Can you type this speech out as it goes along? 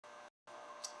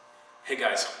Hey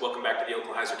guys, welcome back to the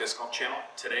Oklahyzer Disc Golf channel.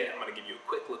 Today I'm going to give you a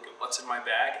quick look at what's in my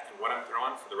bag and what I'm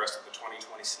throwing for the rest of the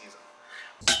 2020 season.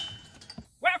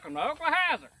 Welcome to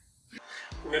Oklahyzer.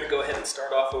 We're going to go ahead and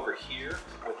start off over here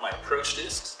with my approach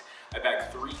discs. I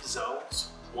bagged 3 zones,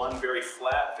 one very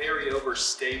flat, very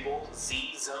overstable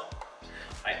Z zone.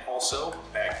 I also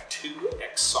bagged 2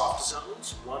 Xsoft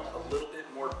zones, one a little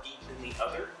bit more beat than the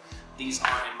other. These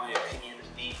are, in my opinion,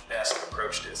 the best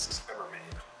approach discs ever made.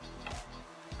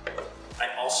 I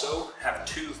also have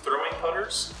 2 throwing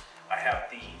putters. I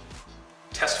have the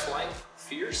Cryztal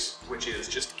Fierce, which is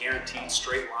just guaranteed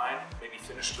straight line, maybe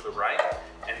finish to the right.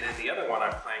 And then the other one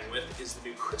I'm playing with is the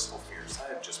new Cryztal Fierce. I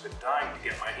have just been dying to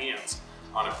get my hands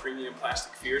on a premium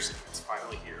plastic Fierce, and it's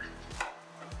finally here.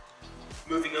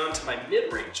 Moving on to my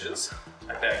mid-ranges,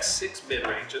 I bagged 6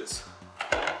 mid-ranges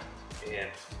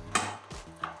and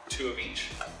 2 of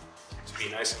each. To be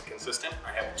nice and consistent,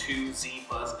 I have 2 Z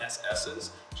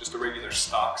BuzzzSS's, just a regular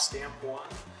stock stamp one,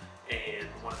 and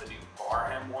one of the new bar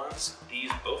hem ones.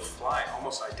 These both fly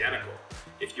almost identical.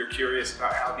 If you're curious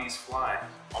about how these fly,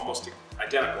 almost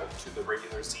identical to the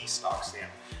regular Z stock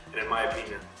stamp. And in my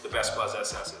opinion, the best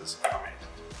BuzzzSS's ever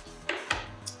made.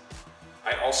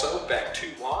 I also bagged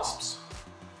 2 Wasps,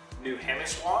 new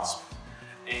Hamish Wasp,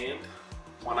 and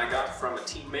one I got from a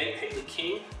teammate, Haley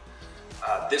King.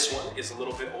 This one is a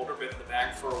little bit older, been in the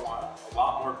bag for a while, a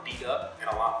lot more beat up and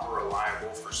a lot more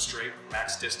reliable for straight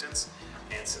max distance.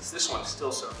 And since this one's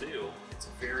still so new, it's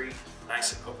very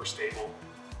nice and overstable,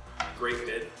 great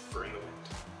bid for in the wind.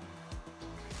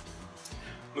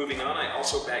 Moving on, I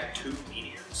also bagged 2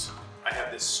 Meteors. I have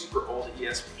this super old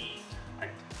Esp Heat. I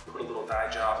put a little dye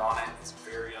job on it. It's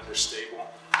very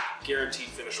understable, guaranteed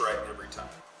finish right every time.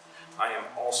 I am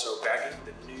also bagging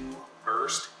the new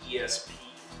Burst Esp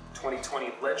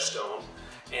 2020 Ledgestone,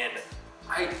 and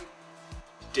I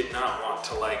did not want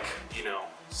to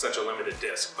such a limited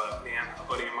disc, but man, a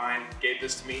buddy of mine gave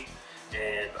this to me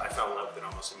and I fell in love with it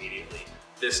almost immediately.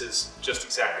 This is just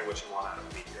exactly what you want out of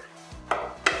a Meteor.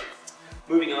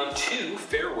 Moving on to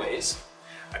fairways,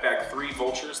 I bagged 3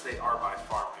 Vultures. They are by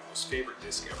far my most favorite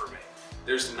disc ever made.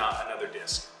 There's not another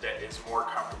disc that is more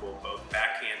comfortable both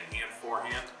backhand and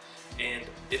forehand. And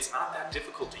it's not that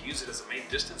difficult to use it as a main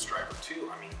distance driver too.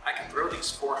 I mean, I can throw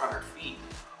these 400 feet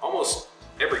almost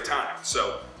every time.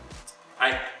 So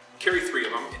I carry 3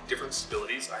 of them in different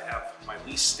stabilities. I have my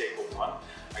least stable one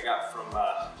I got from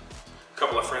a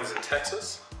couple of friends in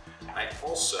Texas. I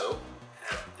also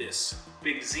have this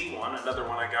BigZ one, another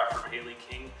one I got from Haley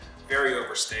King. Very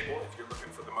overstable. If you're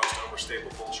looking for the most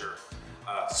overstable Vulture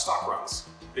stock runs,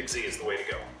 BigZ is the way to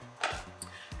go.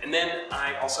 And then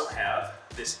I also have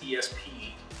this Esp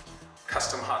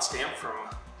custom hot stamp from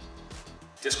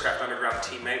Discraft Underground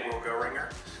teammate Will Go Ringer.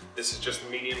 This is just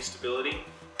medium stability,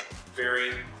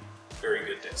 very, very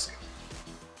good disc.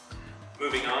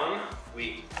 Moving on,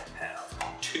 we have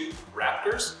 2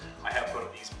 Raptors. I have one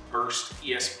of these Burst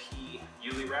Esp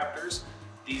Yuli Raptors.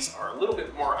 These are a little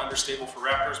bit more understable for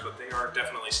Raptors, but they are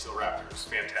definitely still Raptors.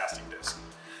 Fantastic disc.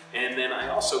 And then I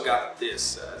also got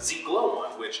this Zglo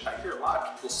one, which I hear a lot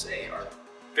of people say are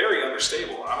very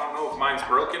understable. I don't know if mine's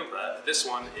broken, but this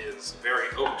one is very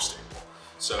overstable.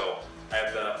 So I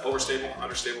have the overstable,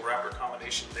 understable Raptor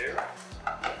combination there.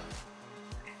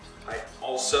 I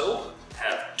also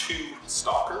have 2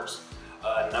 Stalkers,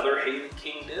 another Haley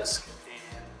King disc,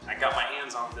 and I got my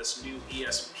hands on this new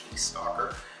Esp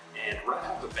Stalker. And right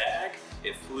out of the bag,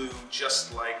 it flew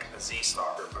just like a Z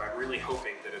Stalker, but I'm really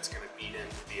hoping that it's going to beat in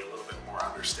to be a little bit more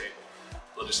understable.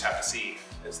 We'll just have to see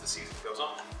as the season goes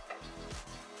on.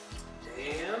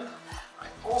 And I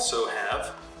also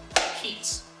have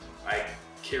Heats. I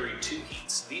carry 2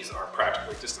 Heats. These are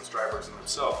practically distance drivers in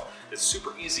themselves. It's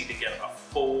super easy to get a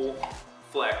full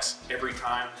flex every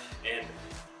time, and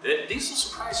these will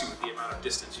surprise you with the amount of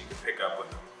distance you can pick up with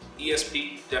them.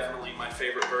 Esp, definitely my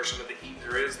favorite version of the Heat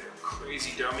there is. They're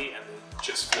crazy dummy and they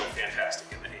just feel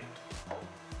fantastic in the hand.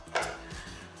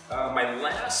 My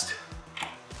last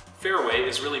fairway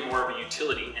is really more of a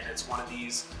utility, and it's one of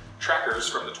these trackers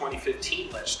from the 2015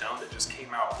 Ledgestone that just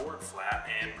came out board flat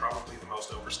and probably the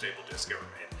most overstable disc ever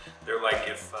made. They're like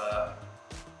if,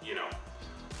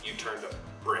 you turned a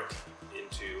brick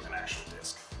into an actual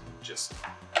disc. Just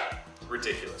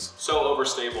ridiculous. So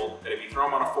overstable that if you throw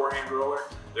them on a forehand roller,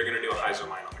 they're going to do a hyzer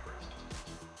line on the ground.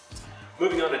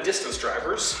 Moving on to distance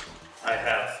drivers, I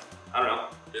have,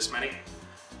 this many.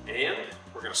 And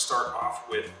we're going to start off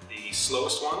with the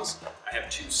slowest ones. I have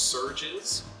 2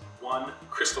 Surges, one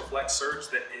Cryztal FLX Surge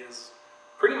that is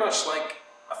pretty much like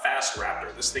a fast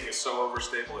Raptor. This thing is so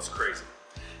overstable, it's crazy.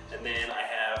 And then I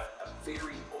have a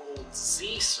very old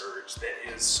Z Surge that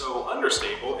is so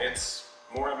understable, it's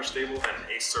more understable than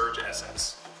a Surge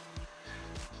SS.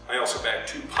 I also bagged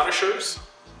 2 Punishers.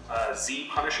 Z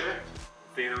Punisher,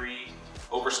 very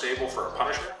overstable for a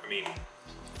Punisher. I mean,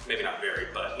 maybe not very,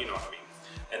 but you know what I mean.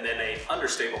 And then a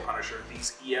understable Punisher.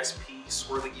 These ESP,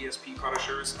 swirly ESP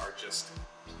Punishers are just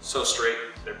so straight,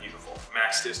 they're beautiful.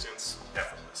 Max distance,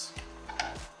 effortless.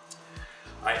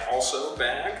 I also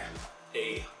bag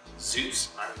a Zues.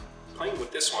 I'm playing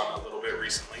with this one a little bit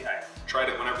recently. I tried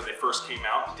it whenever they first came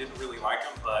out, didn't really like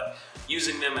them, but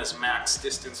using them as max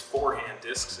distance forehand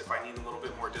discs, if I need a little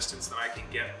bit more distance than I can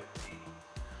get with the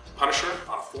Punisher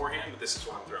on a forehand, but this is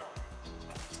what I'm throwing.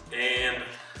 And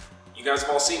you guys have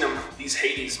all seen them, these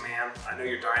Hades, man. I know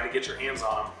you're dying to get your hands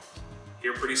on them.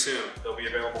 Here pretty soon, they'll be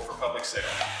available for public sale.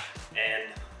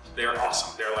 And they're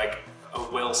awesome. They're like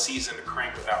a well-seasoned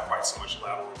crank without quite so much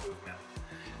lateral movement.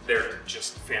 They're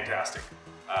just fantastic.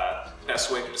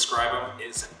 Best way to describe them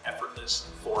is an effortless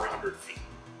 400 feet.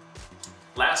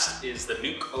 Last is the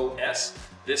NukeOS.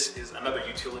 This is another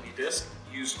utility disc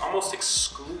used almost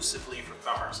exclusively for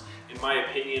thumbers. In my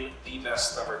opinion, the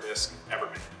best thumber disc ever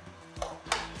made.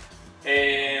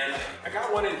 And I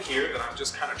got one in here that I'm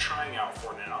just kind of trying out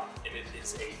for now, and it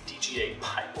is a DGA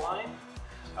pipeline.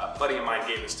 A buddy of mine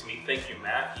gave this to me. Thank you,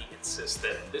 Matt. He insists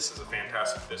that this is a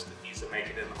fantastic disc that needs to make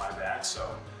it into my bag.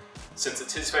 So since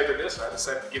it's his favorite disc, I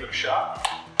decided to give it a shot.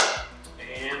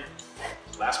 And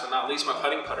last but not least, my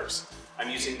putting putters. I'm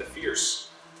using the Fierce.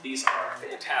 These are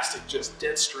fantastic, just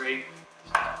dead straight,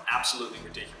 absolutely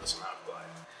ridiculous amount of glide.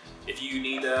 If you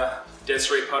need a dead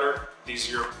straight putter, these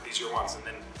are your ones. And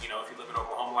then, you know, if you live in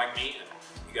Oklahoma like me and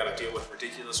you got to deal with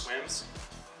ridiculous winds,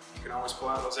 you can always pull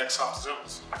out those Xsoft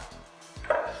Zones.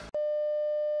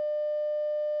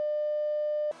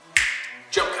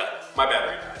 Jump cut, my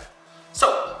battery died.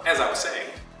 So, as I was saying,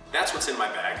 that's what's in my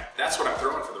bag. That's what I'm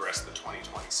throwing for the rest of the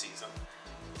 2020 season.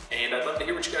 And I'd love to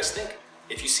hear what you guys think.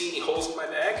 If you see any holes in my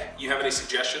bag, you have any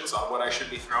suggestions on what I should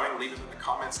be throwing, leave them in the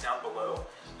comments down below.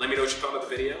 Let me know what you thought of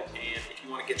the video, and if you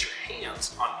want to get your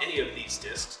hands on any of these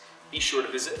discs, be sure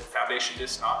to visit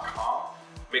foundationdisc.com.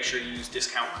 Make sure you use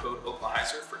discount code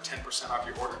Oklahyzer for 10% off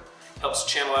your order. Helps the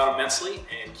channel out immensely,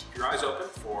 and keep your eyes open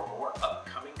for more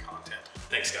upcoming content.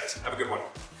 Thanks guys, have a good one.